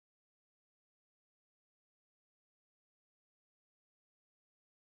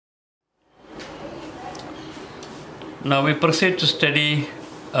Now we proceed to study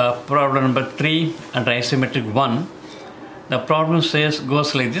problem number 3 under isometric 1. The problem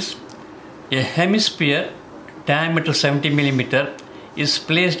goes like this. A hemisphere diameter 70 millimeter is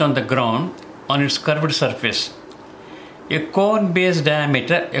placed on the ground on its curved surface. A cone base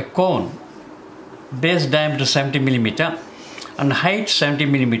diameter 70 millimeter and height 70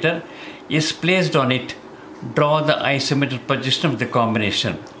 millimeter is placed on it. Draw the isometric projection of the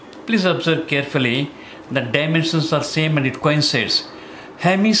combination. Please observe carefully. The dimensions are same and it coincides.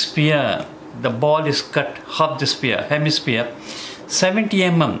 Hemisphere, the ball is cut half the sphere. Hemisphere 70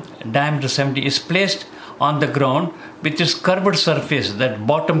 mm, diameter 70, is placed on the ground with its curved surface. That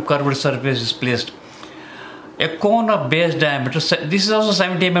bottom curved surface is placed. A cone of base diameter, this is also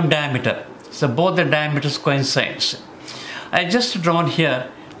 70 mm diameter. So both the diameters coincides. I just drawn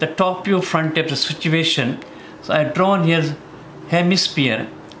here the top view, front view of the situation. So I drawn here hemisphere.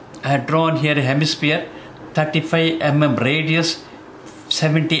 I had drawn here a hemisphere, 35 mm radius,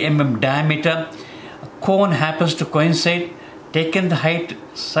 70 mm diameter. A cone happens to coincide. Taken the height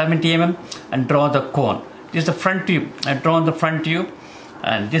 70 mm and draw the cone. This is the front view. I drawn the front view,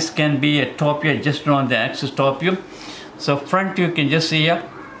 and this can be a top view. I just drawn the axis top view. So front view, you can just see here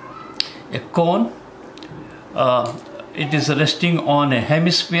a cone. It is resting on a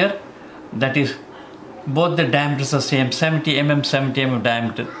hemisphere. That is, both the diameters are same, 70 mm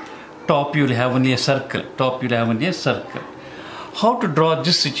diameter. Top you will have only a circle. Top you will have only a circle. How to draw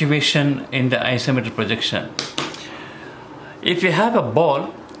this situation in the isometric projection? If you have a ball,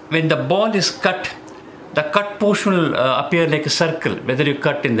 when the ball is cut, the cut portion will appear like a circle. Whether you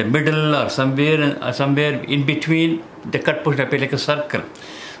cut in the middle or somewhere in between, the cut portion appear like a circle.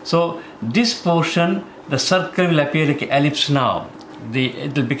 So this portion, the circle will appear like an ellipse now.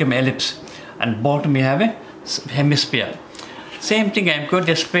 It will become ellipse. And bottom you have a hemisphere. Same thing I am going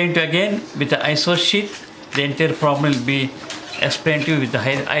to explain to you again with the iso sheet. The entire problem will be explained to you with the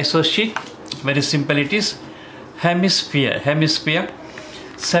iso sheet. Very simple it is. Hemisphere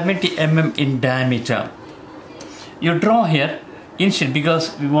 70 mm in diameter. You draw here initially,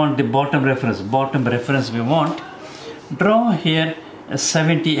 because we want the bottom reference we want. Draw here a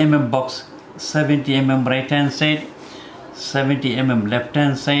 70 mm box, 70 mm right hand side, 70 mm left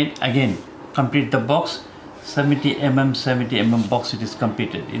hand side. Again complete the box. 70 mm box, it is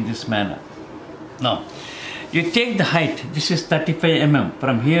completed in this manner. Now you take the height. This is 35 mm.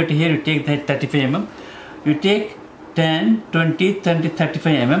 From here to here you take the height 35 mm. You take 10, 20, 30,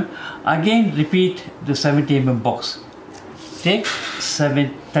 35 mm. Again repeat the 70 mm box. Take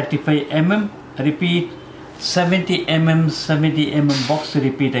 35 mm, repeat 70 mm box,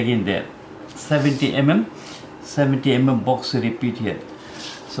 repeat again there. 70 mm box, repeat here.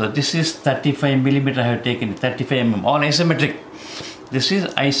 So this is 35 millimeter I have taken, 35 mm, all isometric. This is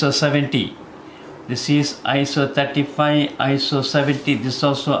ISO 70. This is ISO 35, ISO 70. This is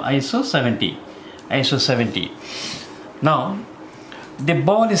also ISO 70. ISO 70. Now the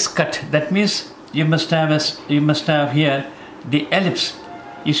ball is cut. That means you must have here the ellipse.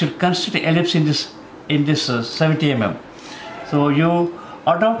 You should consider ellipse in this 70 mm. So you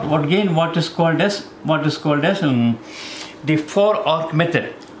adopt what is called as the 4 arc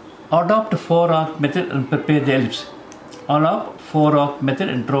method. Adopt 4 arc method and prepare the ellipse. Adopt 4 arc method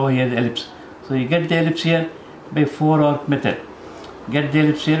and draw here the ellipse. So you get the ellipse here by 4 arc method. Get the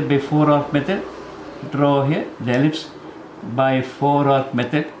ellipse here by 4 arc method. Draw here the ellipse by 4 arc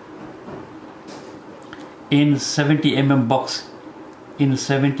method in 70 mm box. In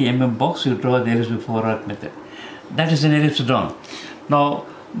 70 mm box you draw the ellipse by 4 arc method. That is an ellipse drawn. Now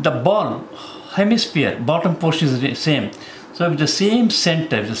the ball hemisphere bottom portion is the same. So with the same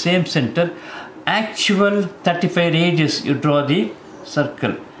center, actual 35 radius you draw the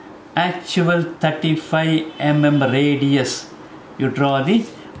circle. Actual 35 mm radius you draw the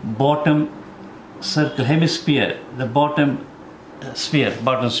bottom circle, hemisphere, the bottom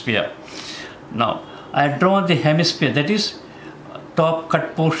sphere. Now I have drawn the hemisphere, that is top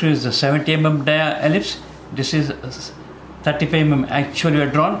cut portion is the 70 mm ellipse. This is 35 mm actually you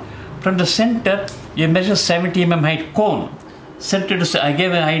have drawn. From the center you measure 70 mm height cone. Center to I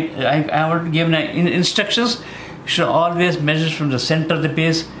gave a height, I have given instructions. You should always measure from the center of the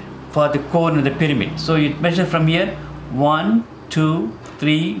base for the cone and the pyramid. So you measure from here 1, 2,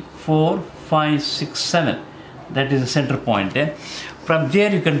 3, 4, 5, 6, 7. That is the center point there. From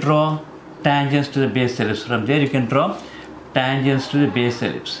there you can draw tangents to the base ellipse. From there you can draw tangents to the base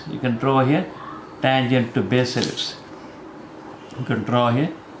ellipse. You can draw here tangent to base ellipse. You can draw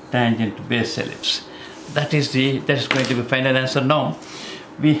here tangent to base ellipse. That is going to be final answer. Now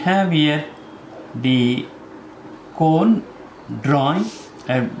we have here the cone drawing.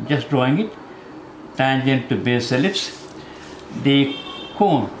 I am just drawing it. tangent to base ellipse. The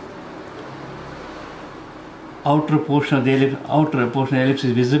cone, outer portion of the ellipse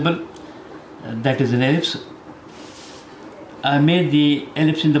is visible. That is an ellipse. I made the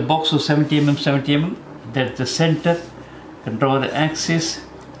ellipse in the box of 70 mm, 70 mm. That's the center. You can draw the axis.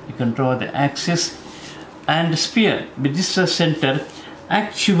 You can draw the axis. And the sphere, with this center,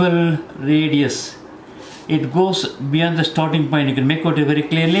 actual radius, it goes beyond the starting point. You can make out it very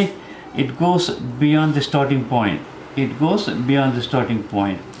clearly. It goes beyond the starting point. It goes beyond the starting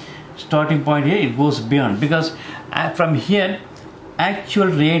point. Starting point here, it goes beyond, because from here, actual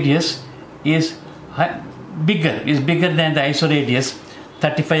radius is bigger than the iso radius,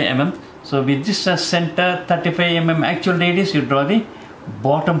 35 mm. So with this center, 35 mm actual radius, you draw the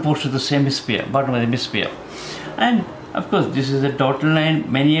bottom portion of the hemisphere, bottom of the hemisphere. And of course, this is a dotted line.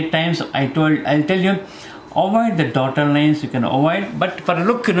 Many times I'll tell you, avoid the dotted lines. You can avoid, but for a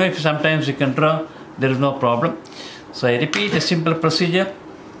look, if sometimes you can draw, there is no problem. So I repeat a simple procedure: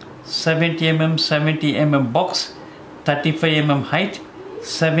 70 mm box, 35 mm height,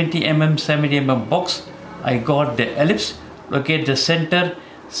 70 mm box. I got the ellipse. Locate the center,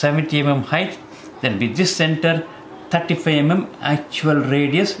 70 mm height. Then with this center, 35 mm actual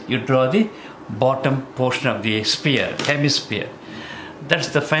radius, you draw the bottom portion of the sphere, hemisphere. That's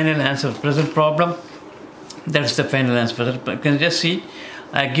the final answer of the present problem. That's the final answer. You can just see,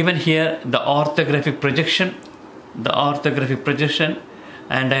 I have given here the orthographic projection,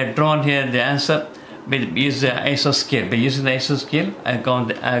 and I have drawn here the answer with use the iso scale. By using the iso scale, I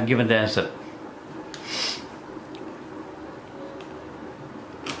have given the answer.